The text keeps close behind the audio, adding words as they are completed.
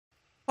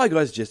Hi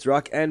guys,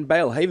 JesterArke and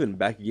BaleHaven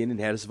back again in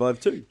How to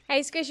Survive 2. Hey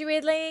squishy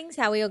weirdlings,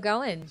 how are you all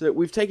going? So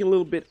we've taken a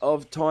little bit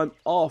of time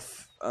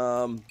off,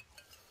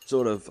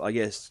 sort of, I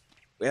guess,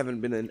 we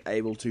haven't been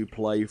able to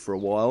play for a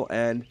while,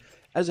 and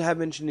as I have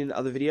mentioned in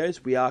other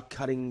videos, we are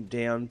cutting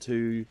down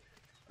to,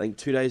 I think,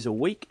 2 days a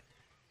week.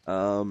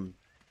 The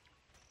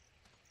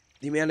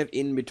amount of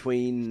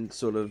in-between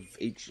sort of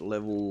each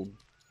level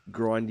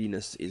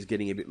grindiness is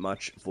getting a bit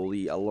much for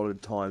the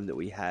allotted time that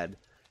we had,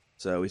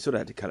 so we sort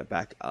of had to cut it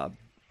back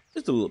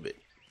just a little bit.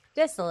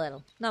 Just a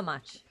little, not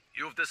much.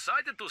 You've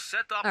decided to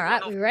set up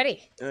Alright, we're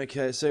ready.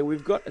 Okay, so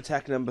we've got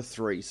attack number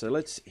 3, so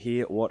let's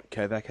hear what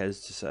Kovac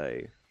has to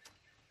say.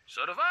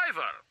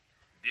 Survivor,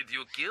 did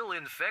you kill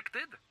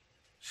infected?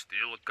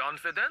 Still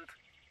confident?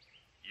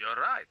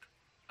 You're right.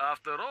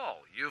 After all,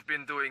 you've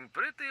been doing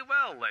pretty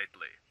well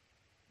lately.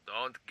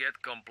 Don't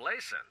get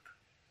complacent.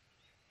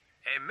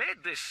 I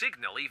made this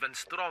signal even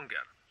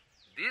stronger.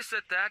 This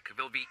attack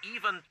will be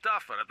even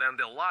tougher than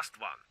the last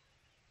one.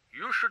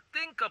 You should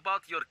think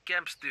about your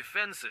camp's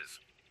defenses,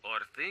 or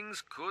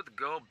things could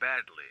go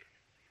badly.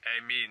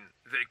 I mean,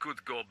 they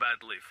could go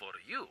badly for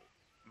you,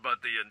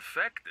 but the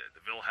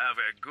infected will have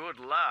a good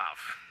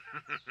laugh.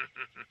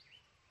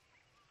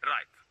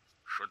 Right.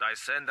 Should I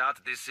send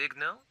out the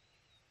signal?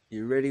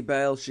 You ready,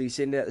 Bale? Should he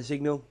send out the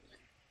signal?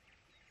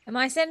 Am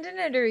I sending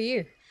it or are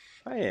you?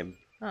 I am.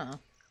 Oh,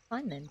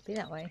 fine then, be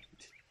that way.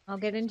 I'll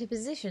get into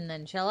position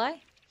then, shall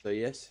I? So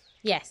yes?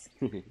 Yes.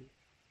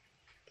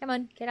 Come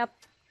on, get up.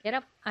 Get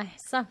up. I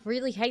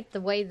really hate the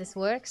way this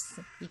works.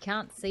 You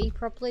can't see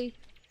properly.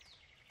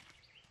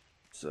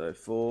 So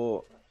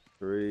 4,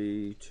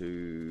 3,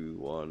 2,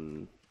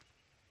 1.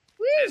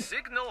 Woo! The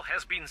signal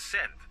has been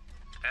sent.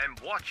 I'm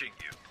watching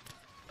you.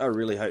 I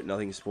really hope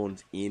nothing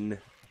spawns in.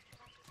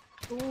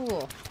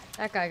 Ooh,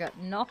 that guy got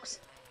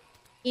knocked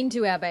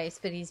into our base,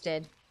 but he's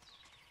dead.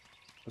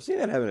 I've seen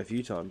that happen a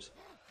few times.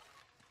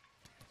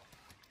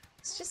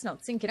 It's just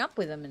not syncing up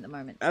with him at the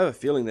moment. I have a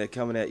feeling they're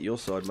coming out your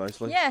side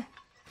mostly. Yeah.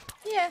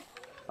 Yeah.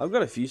 I've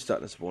got a few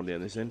starting to spawn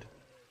down this end.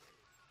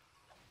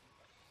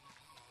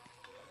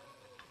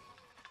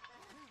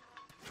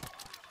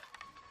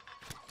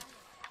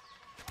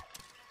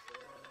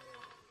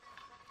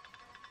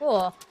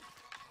 Whoa.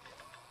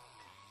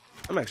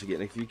 I'm actually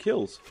getting a few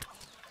kills.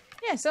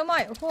 Yeah, so am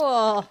I.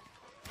 Whoa.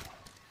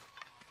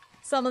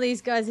 Some of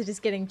these guys are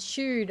just getting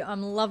chewed.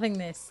 I'm loving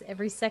this.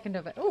 Every second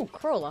of it. Oh,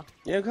 crawler.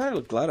 Yeah, I'm kind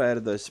of glad I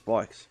added those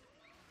spikes.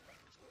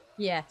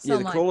 Yeah, so Yeah,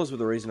 am the I. crawlers were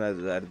the reason I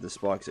added the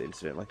spikes,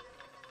 incidentally.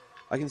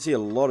 I can see a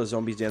lot of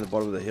zombies down the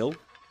bottom of the hill.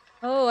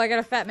 Oh, I got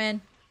a fat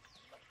man.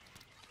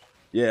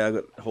 Yeah, I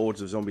got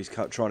hordes of zombies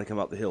trying to come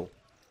up the hill,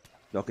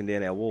 knocking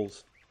down our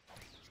walls.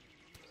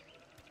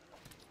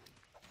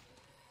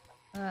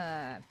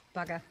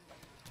 Bugger.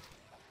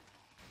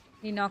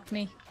 He knocked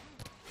me.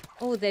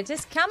 Oh, they're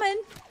just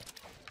coming.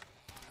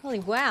 Holy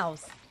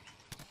wows.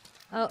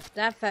 Oh,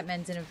 that fat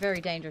man's in a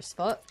very dangerous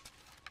spot.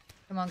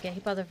 Come on, get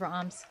hit by the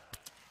arms.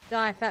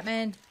 Die, fat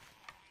man.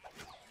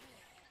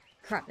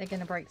 Crap, they're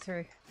gonna break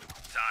through.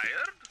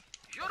 Tired?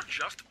 You're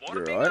just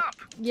warming You alright? up.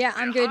 Yeah,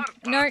 I'm The good.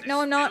 hard No, part no,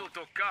 is I'm not.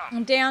 still to come.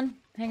 I'm down.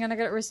 Hang on, I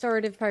got a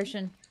restorative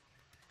potion.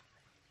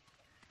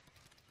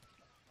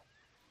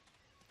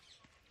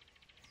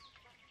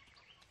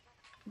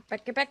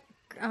 Back, get back.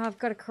 Oh, I've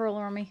got a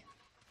crawler on me.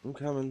 I'm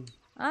coming.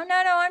 Oh,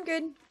 no, I'm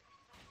good.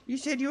 You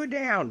said you were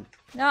down.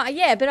 No,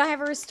 yeah, but I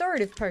have a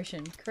restorative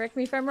potion. Correct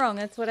me if I'm wrong,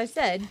 that's what I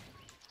said.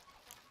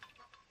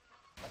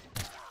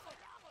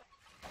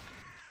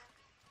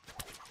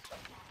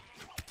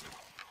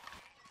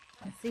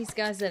 It's these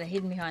guys that are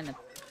hidden behind the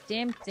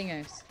damn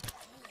thingos.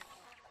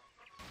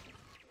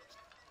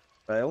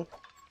 Bale?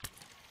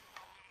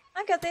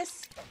 I got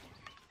this.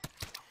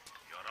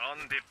 You're on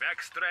the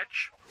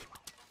backstretch.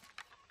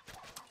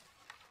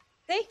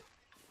 See?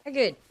 We're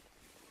good.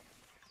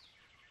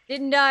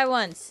 Didn't die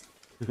once.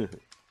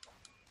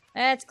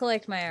 Let's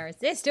collect my arrows.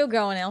 They're still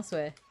going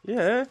elsewhere.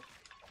 Yeah.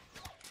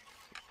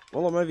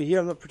 While I'm over here,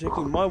 I'm not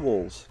protecting my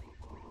walls.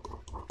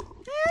 Yeah,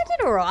 I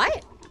did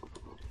alright.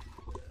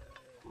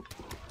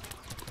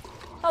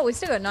 Oh, we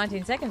still got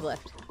 19 seconds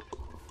left.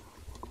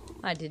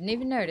 I didn't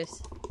even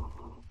notice.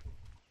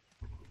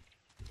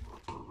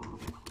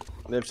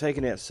 They've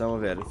taken out some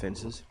of our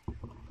defences.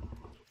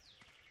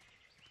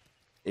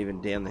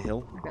 Even down the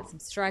hill. I've got some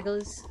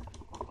stragglers.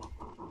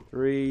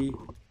 3,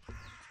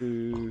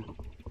 2,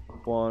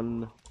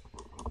 1.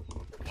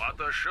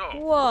 What a show.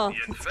 Whoa,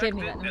 The it scared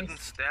me infected that noise. didn't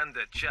stand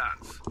a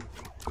chance.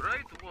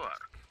 Great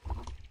work.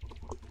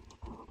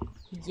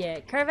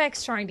 Yeah,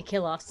 Kovac's trying to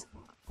kill us.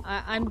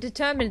 I'm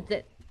determined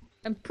that...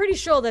 I'm pretty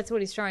sure that's what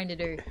he's trying to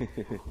do.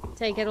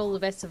 Take out all the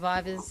best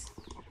survivors.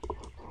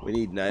 We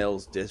need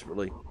nails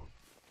desperately.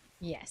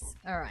 Yes,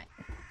 alright.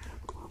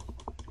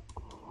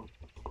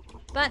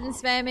 Button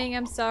spamming,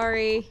 I'm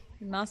sorry.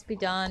 It must be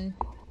done.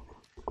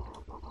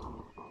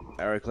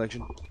 Arrow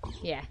collection.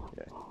 Yeah.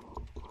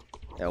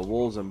 Our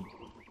walls are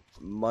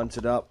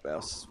munted up.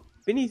 Our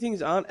spinny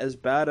things aren't as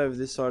bad over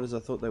this side as I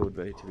thought they would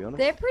be, to be honest.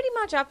 They're pretty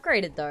much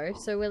upgraded though,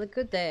 so we're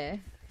good there.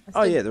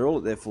 Oh yeah,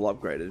 they're full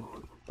upgraded.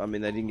 I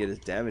mean, they didn't get as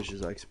damaged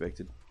as I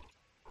expected.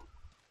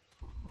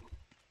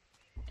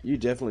 You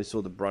definitely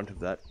saw the brunt of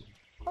that.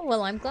 Oh,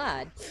 well, I'm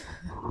glad.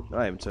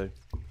 I am too.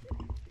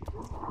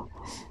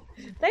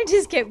 They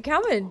just kept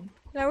coming.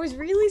 I was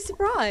really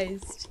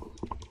surprised.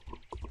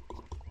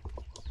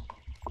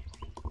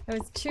 There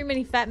was too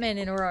many fat men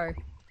in a row.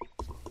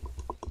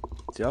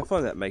 See, I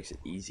find that makes it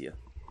easier.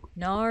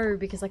 No,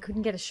 because I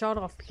couldn't get a shot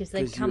off because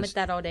they'd come at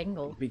that odd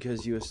angle.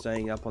 Because you were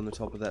staying up on the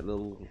top of that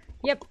little...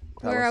 Yep,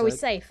 where I was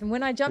safe. And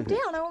when I jumped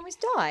down, I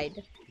almost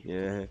died.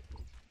 Yeah.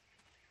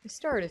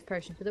 Restorative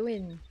potion for the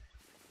win.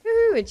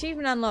 Woohoo!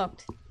 Achievement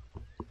unlocked.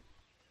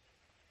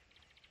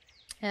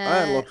 I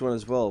unlocked one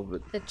as well,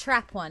 but... The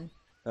trap one.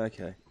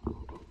 Okay.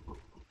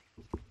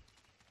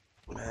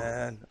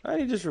 Man, I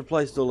only just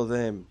replaced all of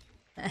them.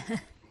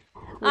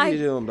 What are you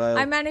doing, Bale?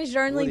 I managed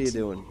only... What are you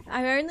doing?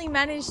 I only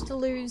managed to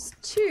lose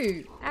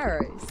 2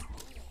 arrows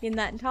in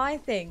that entire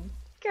thing.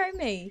 Go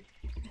me.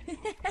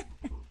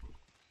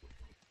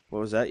 What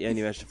was that? You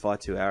only managed to fire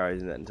 2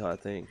 arrows in that entire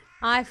thing.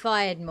 I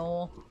fired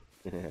more.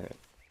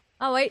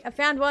 Oh wait, I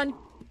found one.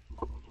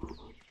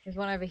 There's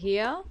one over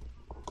here.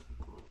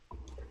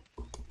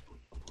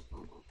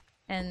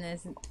 And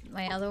there's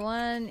my other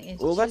one is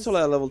Well, that's all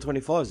our level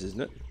 25s,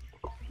 isn't it?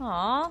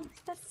 Aw,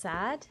 that's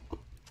sad.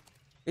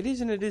 It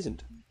is and it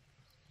isn't.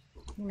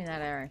 Give me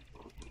that arrow.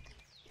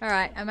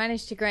 Alright, I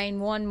managed to gain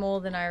 1 more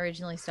than I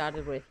originally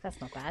started with. That's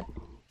not bad.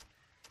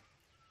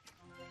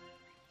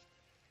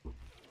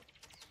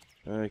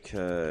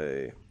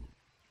 Okay.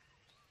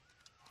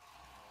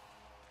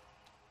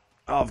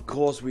 Of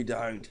course we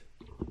don't.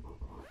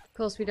 Of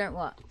course we don't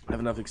what? Have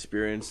enough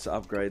experience to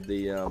upgrade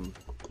the, I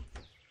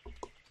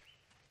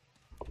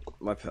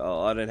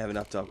don't have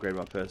enough to upgrade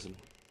my person.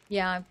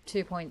 Yeah, I'm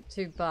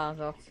 2.2 bars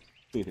off.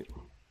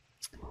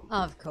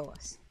 Of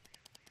course.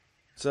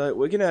 So,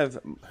 we're gonna have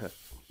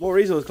more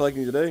resource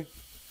collecting to do.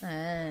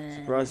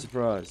 Surprise,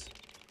 surprise.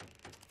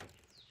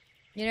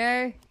 You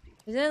know,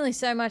 there's only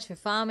so much for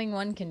farming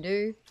one can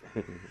do.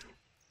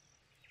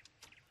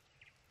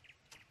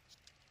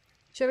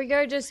 Shall we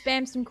go just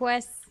spam some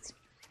quests?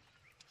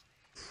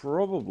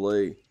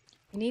 Probably.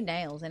 We need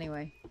nails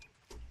anyway.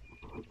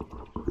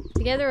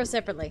 Together or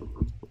separately?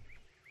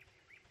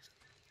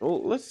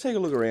 Well, let's take a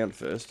look around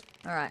first.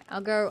 Alright,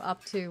 I'll go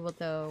up to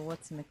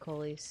what's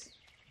Macaulay's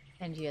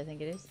NG, I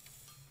think it is.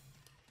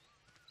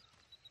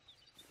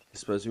 I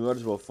suppose we might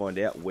as well find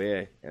out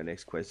where our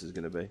next quest is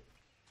going to be.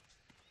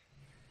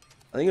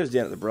 I think it was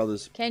down at the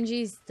brothers.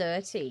 Kenji's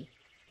 30.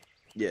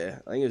 Yeah,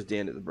 I think it was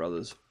down at the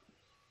brothers.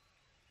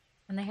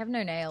 And they have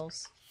no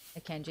nails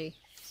at Kenji,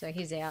 so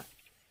he's out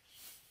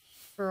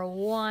for a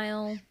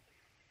while.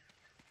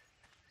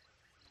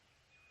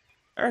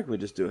 I reckon we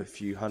just do a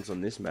few hunts on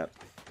this map.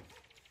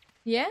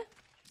 Yeah?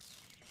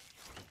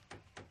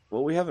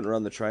 Well, we haven't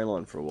run the train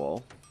line for a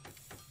while.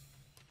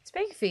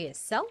 Speak for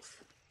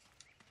yourself.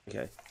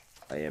 Okay,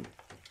 I am.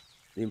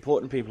 The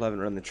important people haven't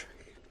run the train.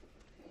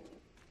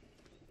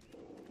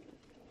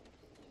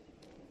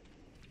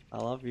 I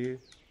love you.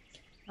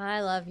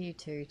 I love you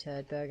too,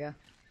 Turd Burger.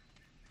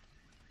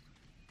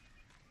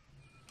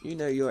 You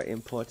know you're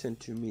important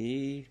to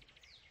me.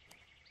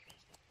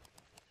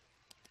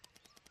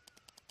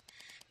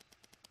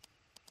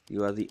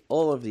 You are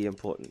all of the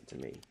important to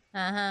me.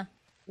 Uh-huh.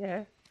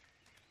 Yeah.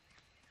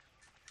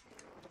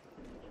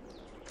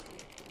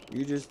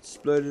 You just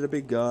exploded a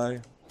big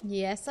guy.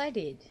 Yes, I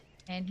did.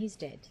 And he's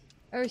dead.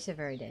 Oh, so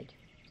very dead.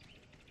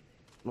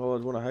 Well,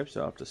 I'd want to hope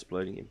so after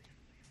exploding him.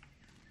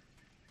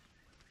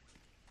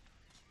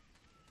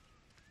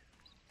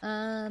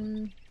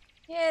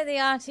 Yeah, the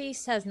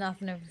artist has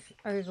nothing of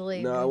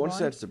overly... No, I want to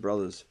say it's the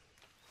brothers.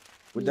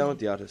 We're done with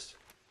the artist.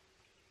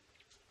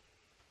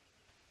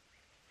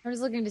 I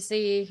was looking to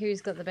see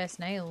who's got the best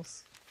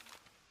nails.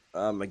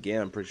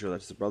 Again, I'm pretty sure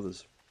that's the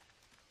brothers.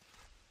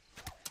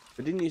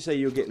 But didn't you say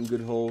you were getting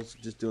good hauls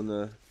just doing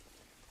the...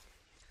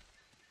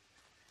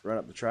 run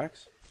up the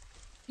tracks?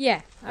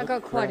 Yeah, I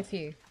got quite a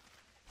few.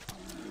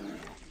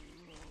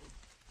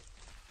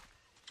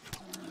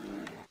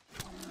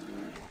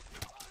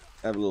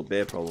 I have a little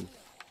bear problem.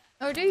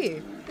 Oh, do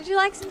you? Would you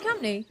like some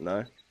company?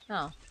 No,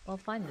 Oh, well,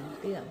 fine then.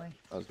 Be that way.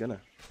 I was gonna.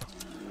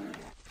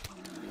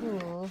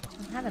 Ooh,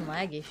 I'm having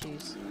lag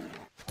issues.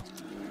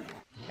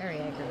 Very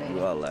aggravating.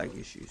 You are lag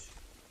issues.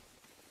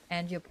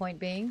 And your point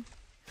being?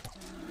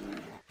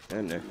 I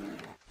don't know.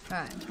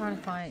 Alright, I'm trying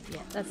to find...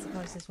 Yeah, that's the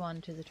closest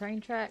one to the train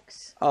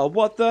tracks. Oh,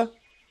 what the?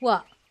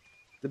 What?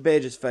 The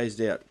bear just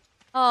phased out.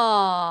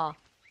 Aw,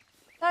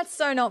 that's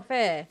so not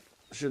fair.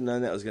 I should have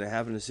known that was going to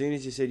happen as soon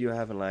as you said you were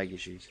having lag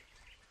issues.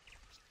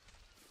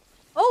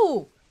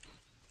 Oh!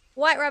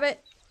 White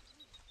rabbit.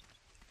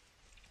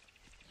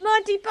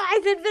 Monty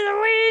Python for the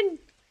win!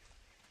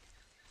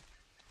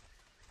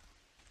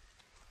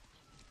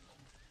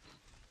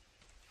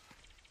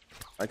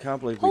 I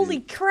can't believe we Holy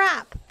didn't.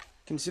 crap!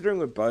 Considering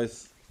we're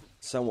both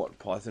somewhat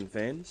Python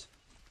fans.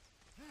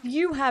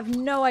 You have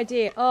no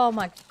idea. Oh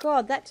my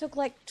god, that took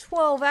like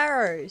 12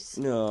 arrows.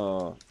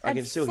 No, I At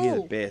can still hear the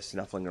full. bear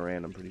snuffling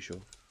around, I'm pretty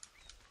sure.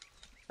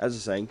 As I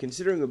was saying,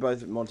 considering we're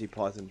both Monty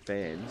Python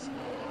fans,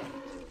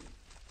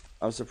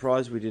 I'm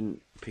surprised we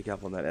didn't pick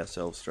up on that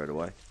ourselves straight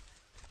away.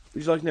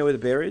 Would you like to know where the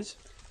bear is?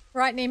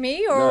 Right near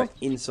me, or No,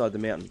 inside the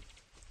mountain.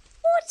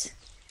 what?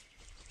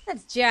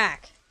 That's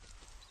Jack.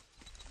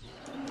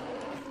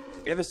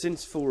 Ever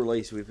since full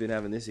release, we've been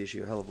having this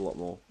issue a hell of a lot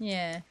more.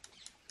 Yeah.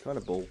 Kind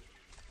of bull.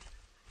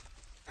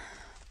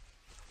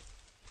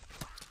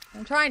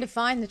 I'm trying to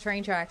find the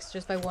train tracks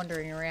just by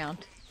wandering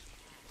around.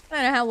 I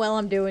don't know how well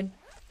I'm doing.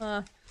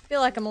 I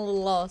feel like I'm a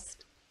little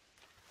lost.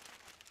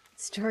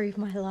 Story of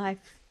my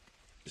life.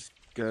 Just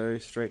go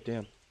straight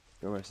down.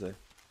 You're almost there.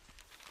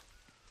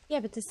 Yeah,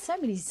 but there's so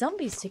many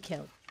zombies to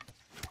kill.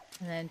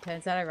 And then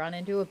turns out I run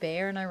into a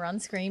bear and I run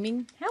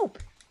screaming, help!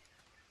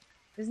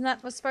 Isn't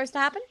that what's supposed to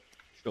happen?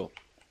 Sure.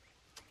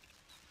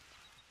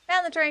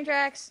 Found the train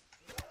tracks!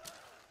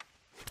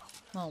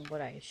 Well,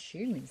 what I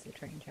assume is the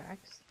train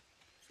tracks.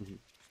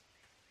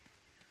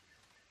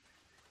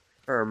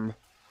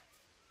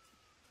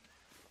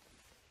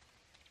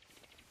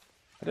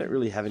 I don't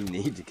really have any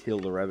need to kill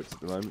the rabbits at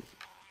the moment.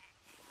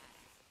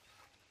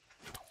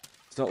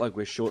 It's not like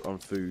we're short on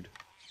food.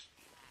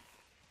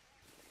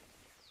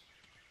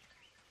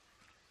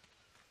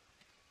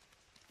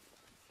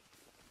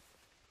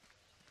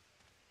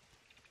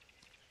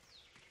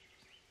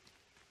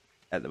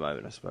 At the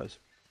moment, I suppose.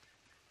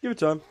 Give it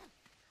time.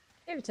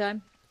 Give it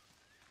time.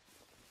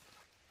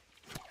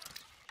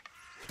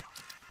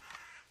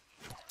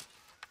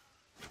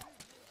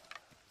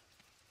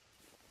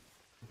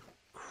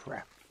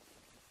 Crap.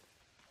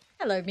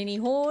 Hello, mini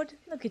horde.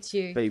 Look at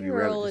you. Baby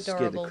You're all rabbit just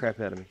scared the adorable. crap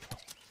out of me.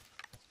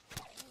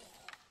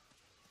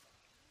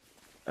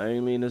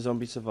 Only in a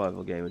zombie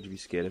survival game would you be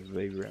scared of a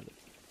baby rabbit.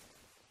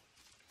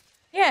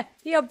 Yeah,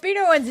 the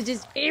albino ones are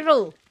just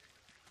evil.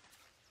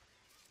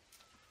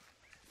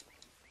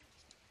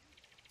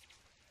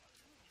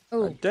 I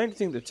Oh, don't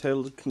think the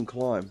turtle can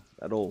climb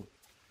at all.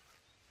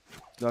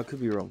 No, I could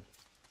be wrong.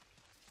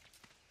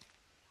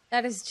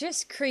 that is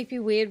just creepy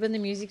weird when the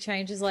music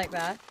changes like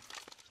that.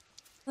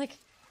 Like,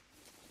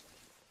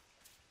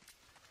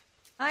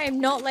 I am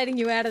not letting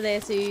you out of there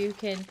so you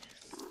can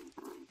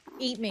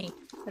eat me.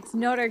 That's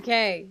not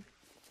okay.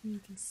 You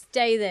can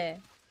stay there.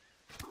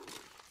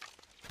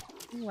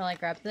 While I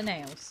grab the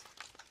nails.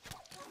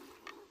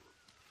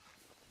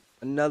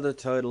 Another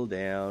turtle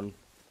down.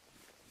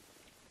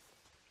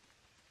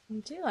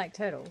 You do like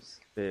turtles.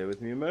 Bear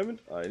with me a moment.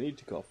 I need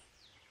to cough.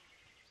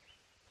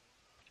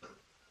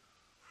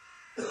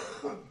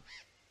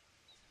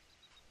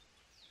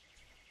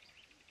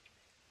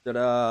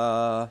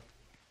 Ta-da!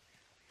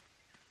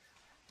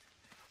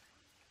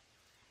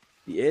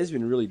 The air's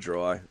been really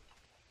dry.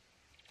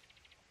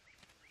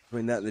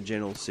 Between that and the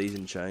general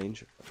season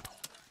change.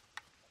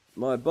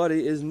 My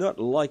body is not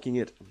liking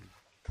it.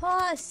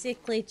 Poor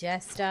sickly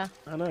Jester.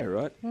 I know,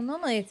 right? Well,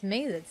 normally it's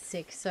me that's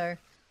sick, so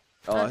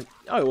Oh,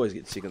 I always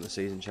get sick on the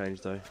season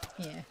change, though.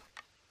 yeah.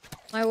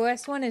 My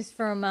worst one is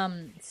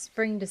from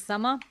spring to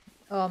summer.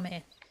 Oh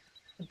man,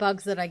 the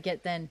bugs that I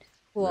get then.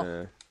 Whoa.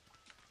 Yeah.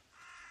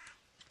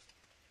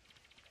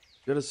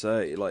 Gotta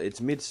say, like,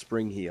 it's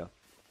mid-spring here.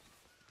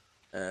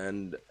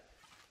 And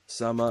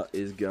summer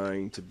is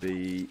going to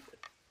be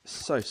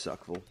so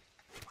suckful.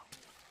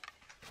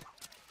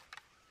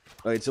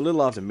 Like, it's a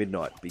little after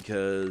midnight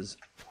because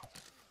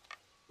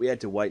we had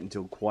to wait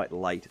until quite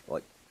late,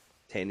 like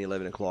 10,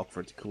 11 o'clock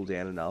for it to cool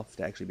down enough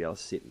to actually be able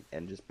to sit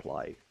and just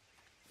play.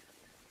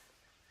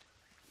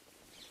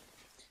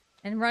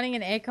 And running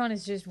an aircon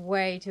is just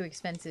way too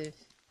expensive.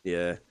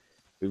 Yeah.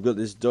 We've got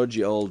this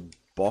dodgy old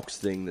box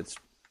thing that's,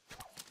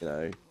 you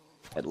know,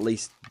 at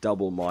least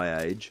double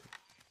my age.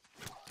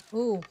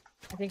 Ooh,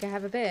 I think I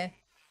have a bear.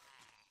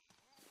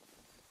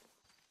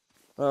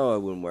 Oh, I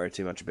wouldn't worry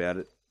too much about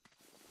it.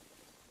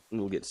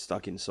 We'll get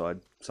stuck inside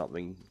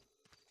something.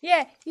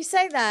 Yeah, you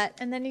say that,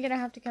 and then you're gonna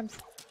have to come.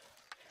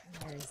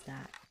 Where is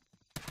that?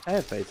 I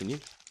have faith in you.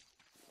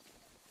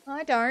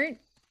 I don't.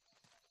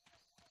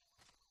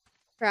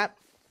 Crap.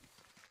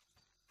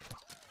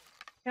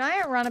 Can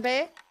I outrun a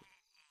bear?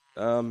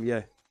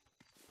 Yeah.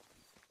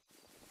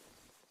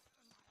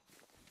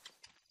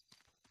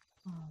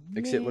 Oh,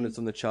 Except when man. it's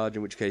on the charge,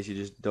 in which case you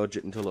just dodge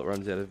it until it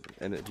runs out of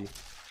energy.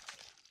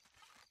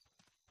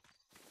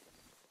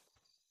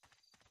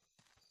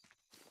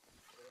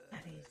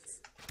 That is.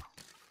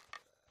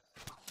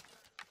 I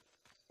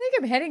think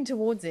I'm heading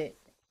towards it.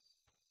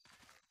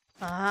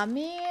 Ah,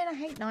 man, I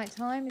hate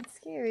nighttime. It's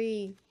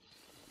scary.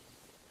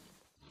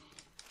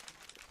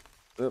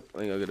 Oh, I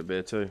think I got a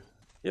bear too.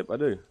 Yep, I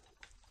do.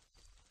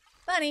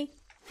 Bunny.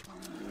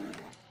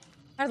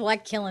 I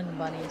like killing the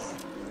bunnies.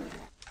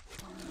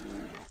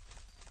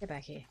 Get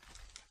back here.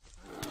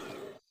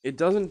 It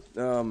doesn't,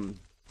 like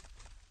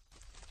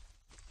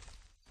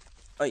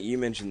you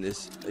mentioned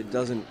this, it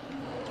doesn't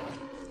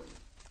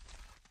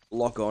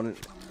lock on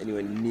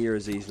anywhere near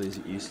as easily as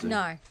it used to.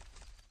 No.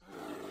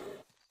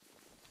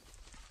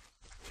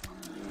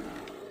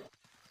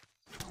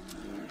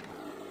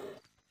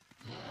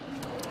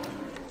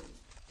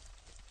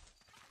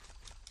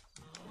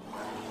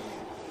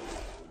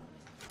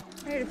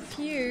 I had a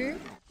few.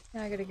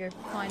 Now I gotta go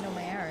find all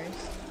my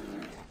arrows.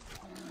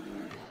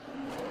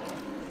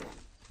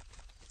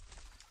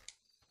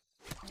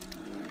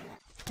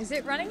 Is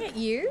it running at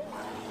you?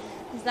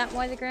 Is that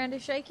why the ground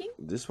is shaking?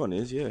 This one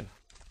is, yeah.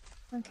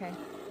 Okay.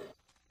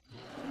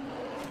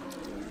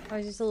 I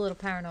was just a little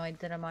paranoid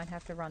that I might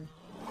have to run.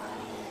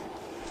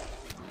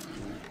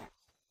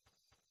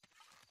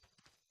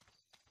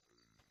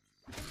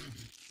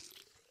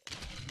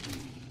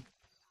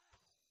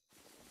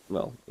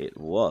 Well, it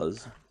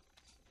was.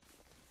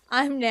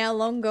 I'm now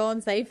long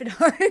gone, safe at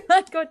home.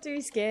 I got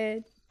too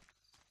scared.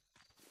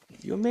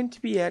 You're meant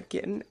to be out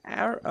getting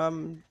our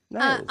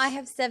nails. I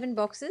have 7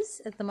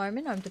 boxes at the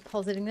moment. I'm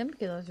depositing them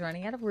because I was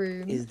running out of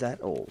room. Is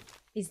that all?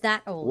 Is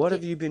that all? What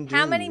have you been doing?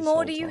 How many this more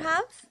whole do you time?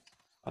 have?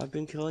 I've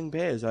been killing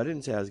bears. I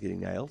didn't say I was getting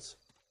nails.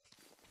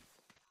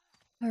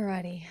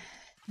 Alrighty.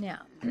 Now,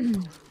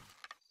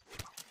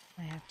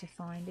 I have to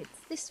find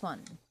it's this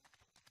one.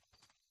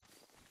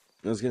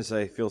 I was going to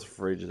say, feel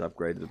free to just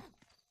upgrade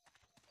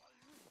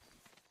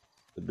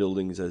the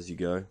buildings as you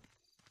go.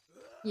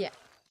 Yeah.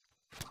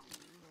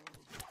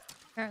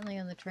 Currently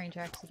on the train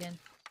tracks again.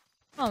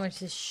 Oh, I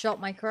just shot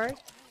my crow.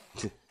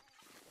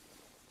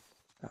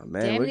 Oh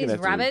man, Damn we're these gonna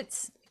have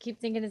rabbits. I keep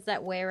thinking it's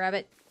that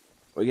were-rabbit.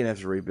 we're going to have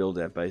to rebuild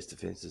our base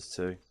defenses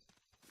too.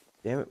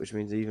 Damn it, which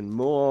means even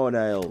more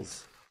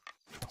nails.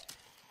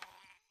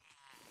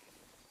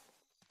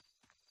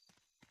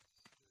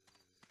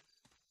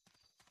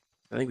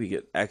 I think we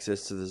get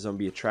access to the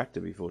zombie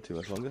attractor before too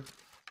much longer.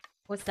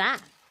 What's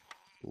that?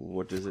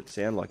 What does it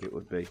sound like it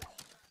would be?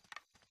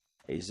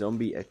 A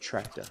zombie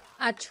attractor.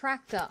 A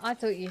tractor. I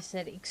thought you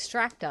said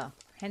extractor.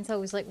 Hence I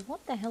was like,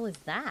 what the hell is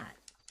that?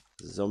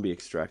 Zombie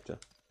extractor.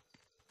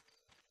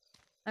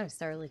 I was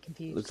thoroughly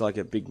confused. Looks like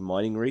a big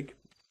mining rig,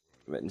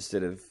 but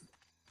instead of,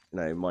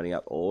 mining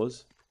up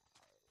ores,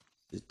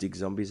 just dig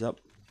zombies up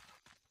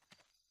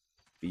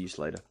for use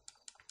later.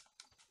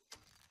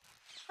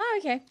 Oh,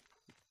 okay.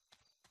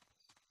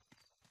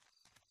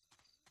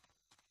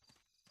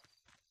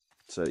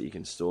 So that you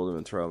can store them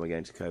and throw them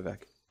against Kovac.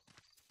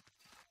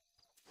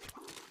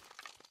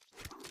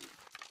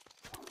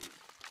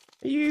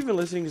 Are you even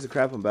listening to the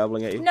crap I'm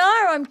babbling at you?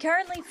 No, I'm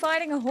currently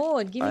fighting a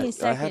horde. Give me a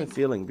second. I had a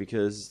feeling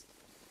because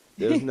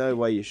there was no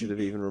way you should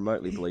have even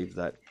remotely believed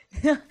that.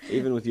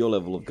 Even with your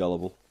level of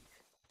gullible.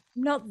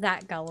 Not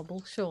that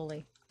gullible,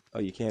 surely. Oh,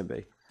 you can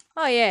be.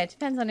 Oh yeah, it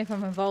depends on if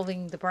I'm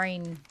involving the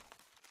brain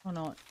or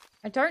not.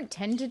 I don't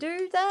tend to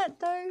do that,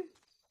 though.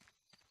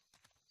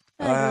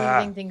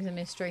 I think things a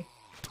mystery.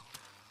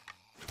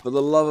 For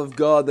the love of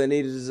God, they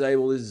need to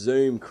disable this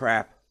Zoom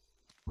crap.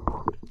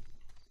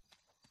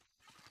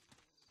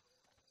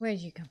 Where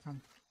did you come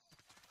from?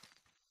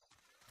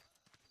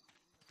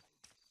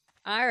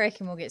 I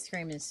reckon we'll get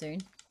screamers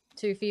soon.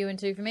 2 for you and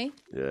 2 for me.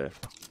 Yeah.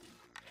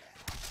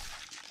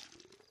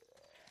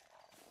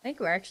 I think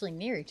we're actually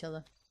near each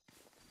other.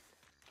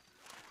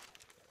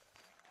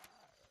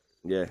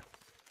 Yeah.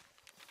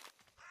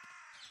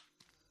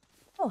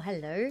 Oh,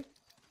 hello.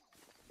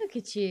 Look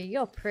at you.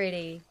 You're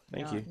pretty.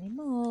 Thank Not you.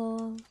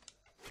 anymore.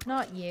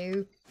 Not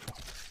you.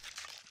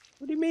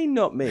 What do you mean,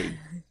 not me?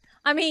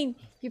 I mean,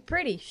 you're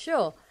pretty,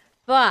 sure.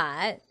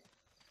 But,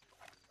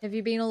 have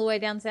you been all the way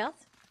down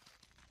south?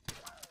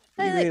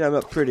 What do you mean I'm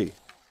not pretty?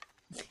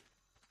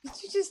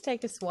 Did you just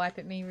take a swipe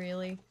at me,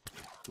 really?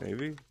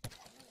 Maybe.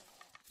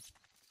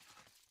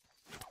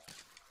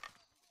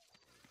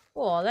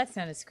 Oh, that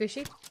sounded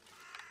squishy.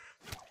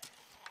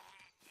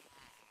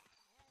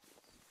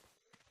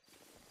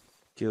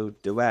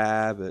 Killed the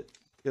rabbit.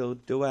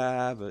 Killed the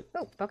rabbit.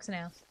 Oh, box of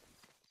nails.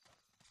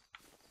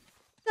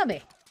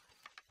 Zombie.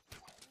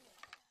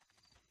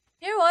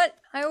 You know what?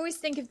 I always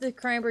think of the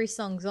Cranberry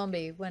song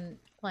Zombie when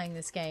playing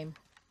this game.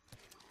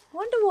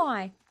 Wonder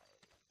why.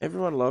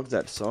 Everyone loved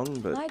that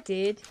song, but I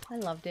did. I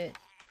loved it.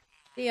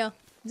 Dear.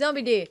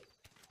 Zombie dear.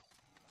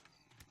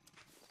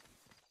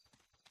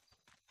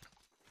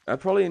 I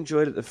probably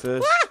enjoyed it the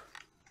first,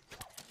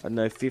 I don't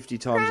know, 50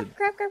 times.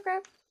 Crap.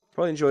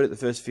 Probably enjoyed it the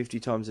first 50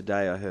 times a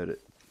day I heard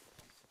it,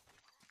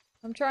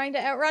 I'm trying to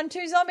outrun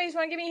 2 zombies.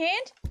 Want to give me a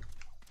hand?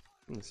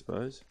 I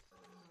suppose.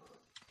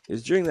 It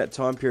was during that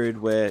time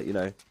period where,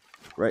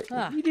 right,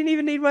 you didn't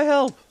even need my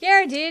help.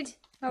 Yeah, I did.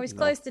 I was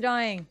close to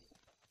dying.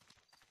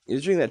 It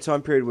was during that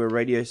time period where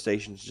radio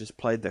stations just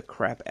played the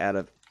crap out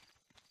of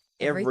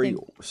every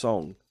Everything.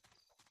 song.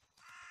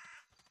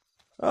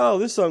 Oh,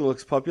 this song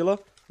looks popular.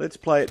 Let's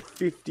play it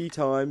 50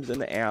 times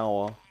an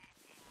hour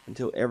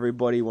until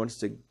everybody wants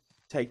to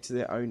take to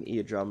their own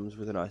eardrums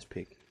with an ice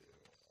pick.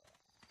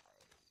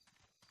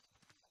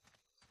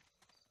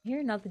 Hear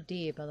another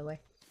deer, by the way.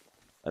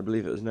 I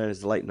believe it was known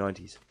as the late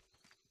 90s.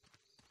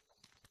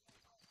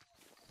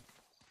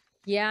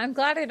 Yeah, I'm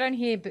glad I don't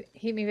hear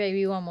Hit Me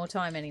Baby One More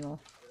Time anymore.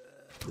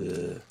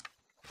 Ugh.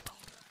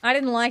 I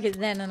didn't like it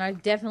then, and I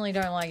definitely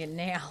don't like it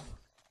now.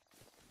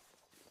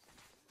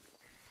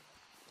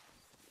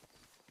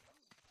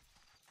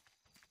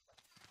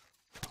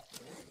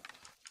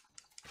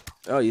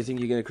 Oh, you think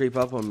you're going to creep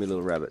up on me,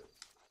 little rabbit?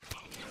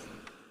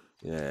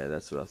 Yeah,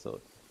 that's what I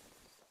thought.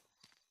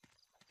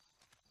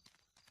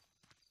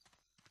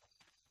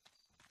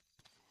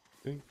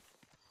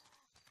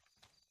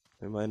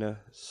 Am I in a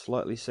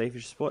slightly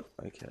safer spot?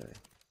 Okay.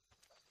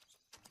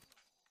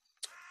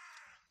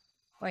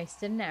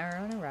 Wasted an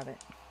arrow on a rabbit.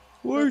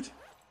 Woot!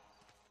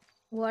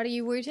 What are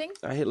you wooting?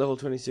 I hit level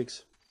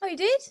 26. Oh, you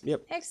did?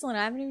 Yep. Excellent.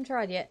 I haven't even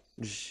tried yet.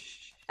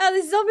 Oh,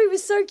 this zombie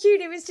was so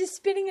cute. It was just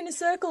spinning in a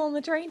circle on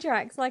the train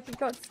tracks like it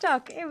got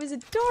stuck. It was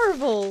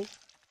adorable.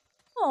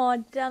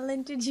 Oh,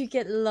 darling, did you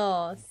get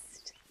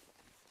lost?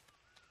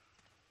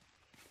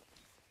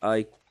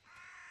 I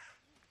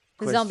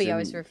The zombie I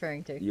was question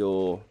referring to.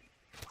 your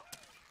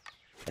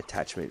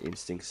attachment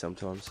instincts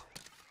sometimes.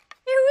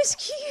 It was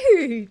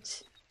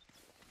cute.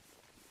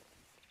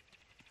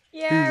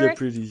 Yeah, He's a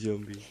pretty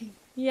zombie.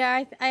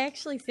 yeah. I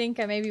actually think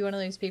I may be one of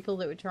those people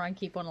that would try and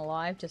keep one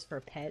alive just for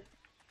a pet.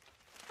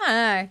 I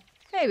don't know.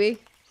 Maybe.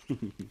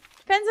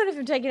 Depends on if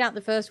I'm taking out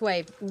the first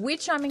wave,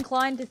 which I'm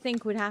inclined to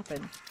think would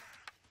happen.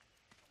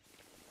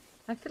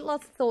 I put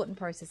lots of thought and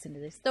process into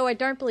this, though I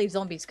don't believe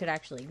zombies could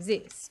actually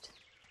exist.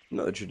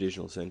 Not the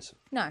traditional sense.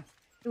 No,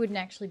 it wouldn't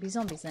actually be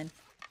zombies then.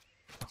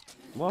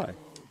 Why?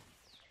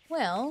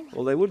 Well,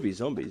 Well, they would be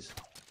zombies.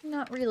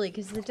 not really,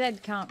 because the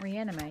dead can't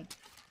reanimate.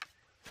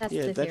 That's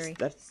Yeah, the theory.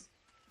 that's.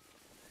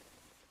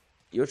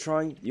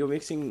 You're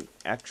mixing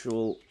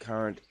actual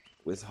current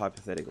with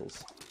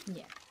hypotheticals.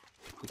 Yeah.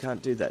 You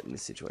can't do that in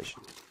this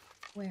situation.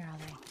 Where are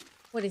they?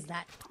 What is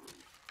that?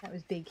 That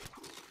was big.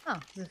 Oh,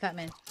 there's a fat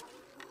man.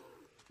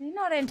 They're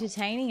not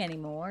entertaining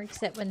anymore,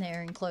 except when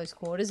they're in close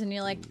quarters and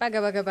you're like,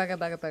 bugger, bugger, bugger,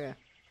 bugger, bugger.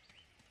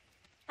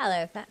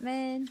 Hello, fat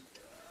man.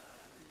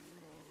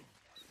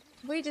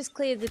 We just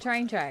cleared the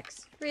train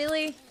tracks.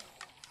 Really? Is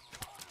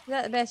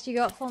that the best you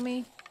got for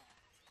me?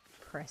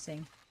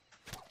 Pressing.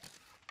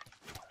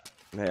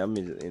 Hey, I'm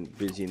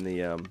busy in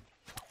the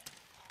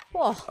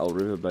Whoa, old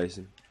river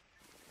basin.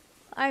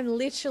 I'm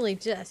literally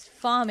just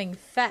farming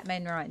fat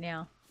men right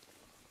now.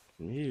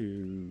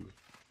 Ew.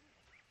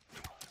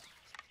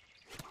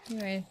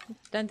 Anyway,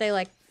 don't they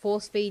like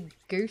force feed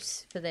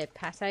goose for their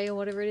pate or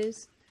whatever it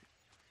is?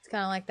 It's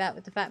kind of like that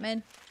with the fat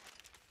men.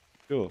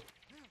 Sure.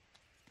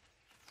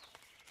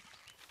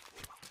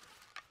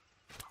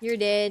 You're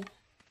dead.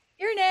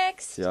 You're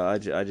next. Yeah, I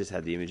just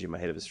had the image in my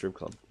head of a strip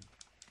club.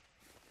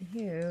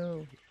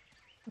 Ew.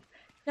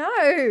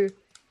 No.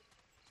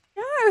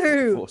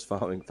 No. Force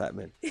farming fat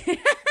men.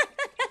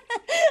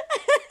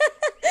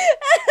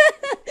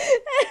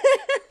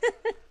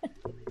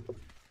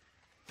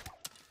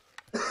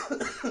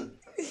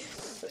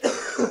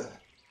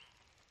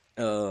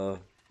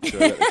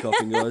 Sorry about the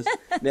coughing, guys.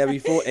 Now,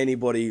 before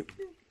anybody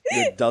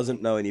that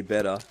doesn't know any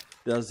better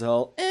does the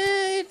whole,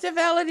 it's a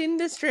valid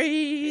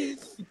industry.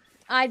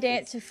 I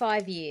danced for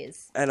 5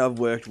 years. And I've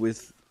worked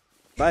with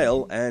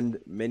Bale and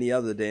many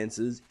other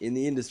dancers in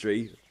the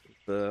industry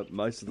for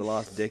most of the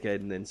last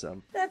decade and then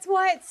some. That's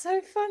why it's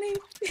so funny.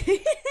 Because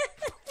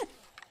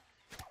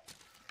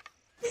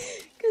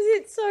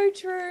it's so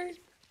true.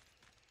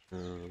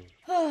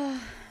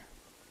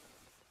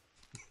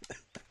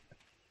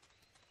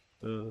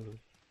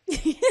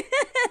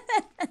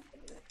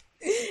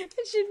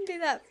 It shouldn't be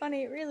that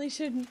funny. It really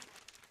shouldn't.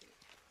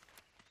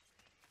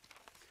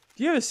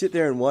 Do you ever sit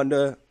there and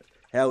wonder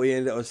how we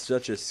ended up with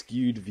such a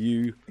skewed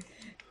view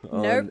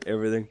on Nope.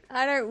 everything?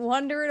 I don't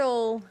wonder at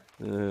all.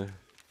 Uh,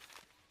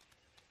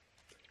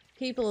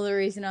 People are the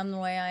reason I'm the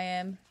way I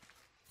am.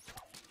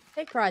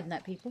 Take pride in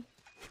that, people.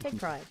 Take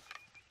pride.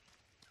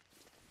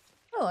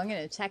 Oh, I'm going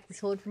to attack this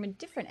horde from a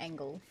different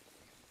angle.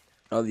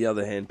 on the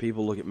other hand,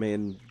 people look at me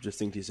and just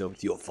think to yourself,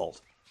 it's your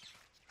fault.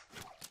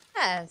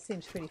 Ah,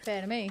 seems pretty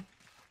fair to me.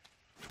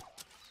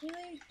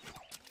 Really?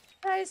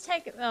 I just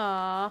take it.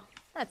 Aw,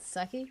 that's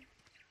sucky.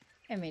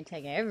 I mean,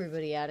 taking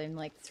everybody out in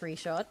like 3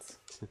 shots.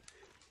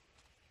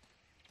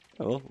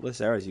 Oh, well,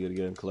 less arrows you gotta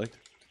go and collect.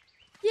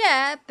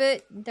 Yeah,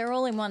 but they're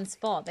all in one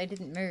spot. They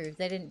didn't move.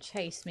 They didn't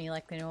chase me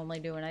like they normally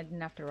do, and I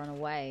didn't have to run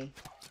away.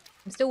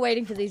 I'm still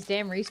waiting for these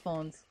damn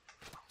respawns.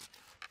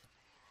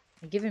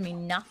 They're giving me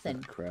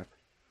nothing. Oh, crap.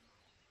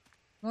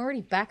 I'm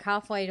already back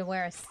halfway to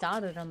where I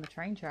started on the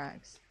train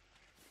tracks.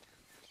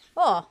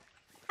 Oh,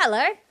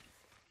 hello.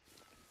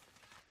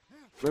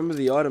 Remember,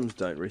 the items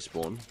don't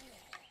respawn.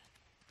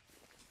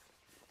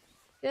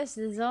 Just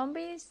the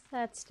zombies?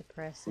 That's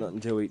depressing. Not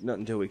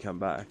until we come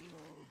back.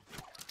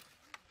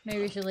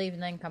 Maybe we should leave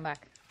and then come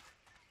back.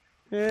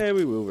 Yeah,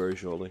 we will very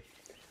shortly.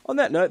 On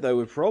that note, though,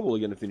 we're probably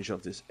going to finish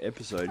off this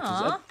episode.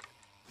 Aw.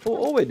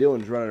 All we're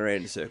doing is running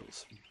around in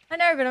circles. I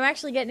know, but I'm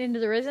actually getting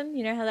into the rhythm.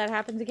 You know how that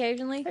happens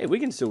occasionally? Hey, we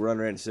can still run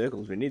around in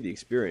circles. We need the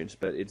experience,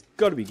 but it's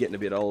got to be getting a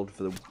bit old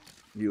for the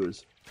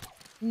viewers.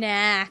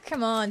 Nah,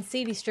 come on,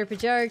 seedy stripper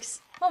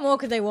jokes. What more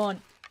could they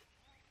want?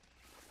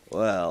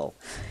 Well,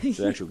 it's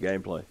the actual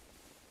gameplay.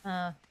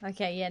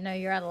 Okay, yeah, no,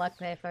 you're out of luck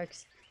there,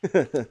 folks.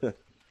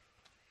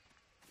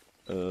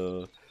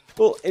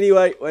 Well,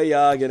 anyway, we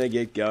are going to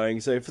get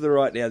going. So for the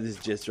right now, this is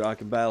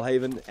JesterArke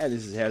BaleHaven, and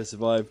this is How to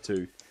Survive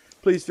 2.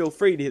 Please feel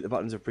free to hit the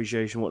buttons of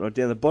appreciation and whatnot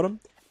down the bottom.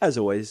 As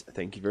always,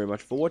 thank you very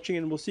much for watching,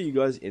 and we'll see you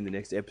guys in the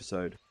next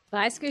episode.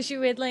 Bye, squishy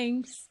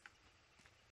whittlings.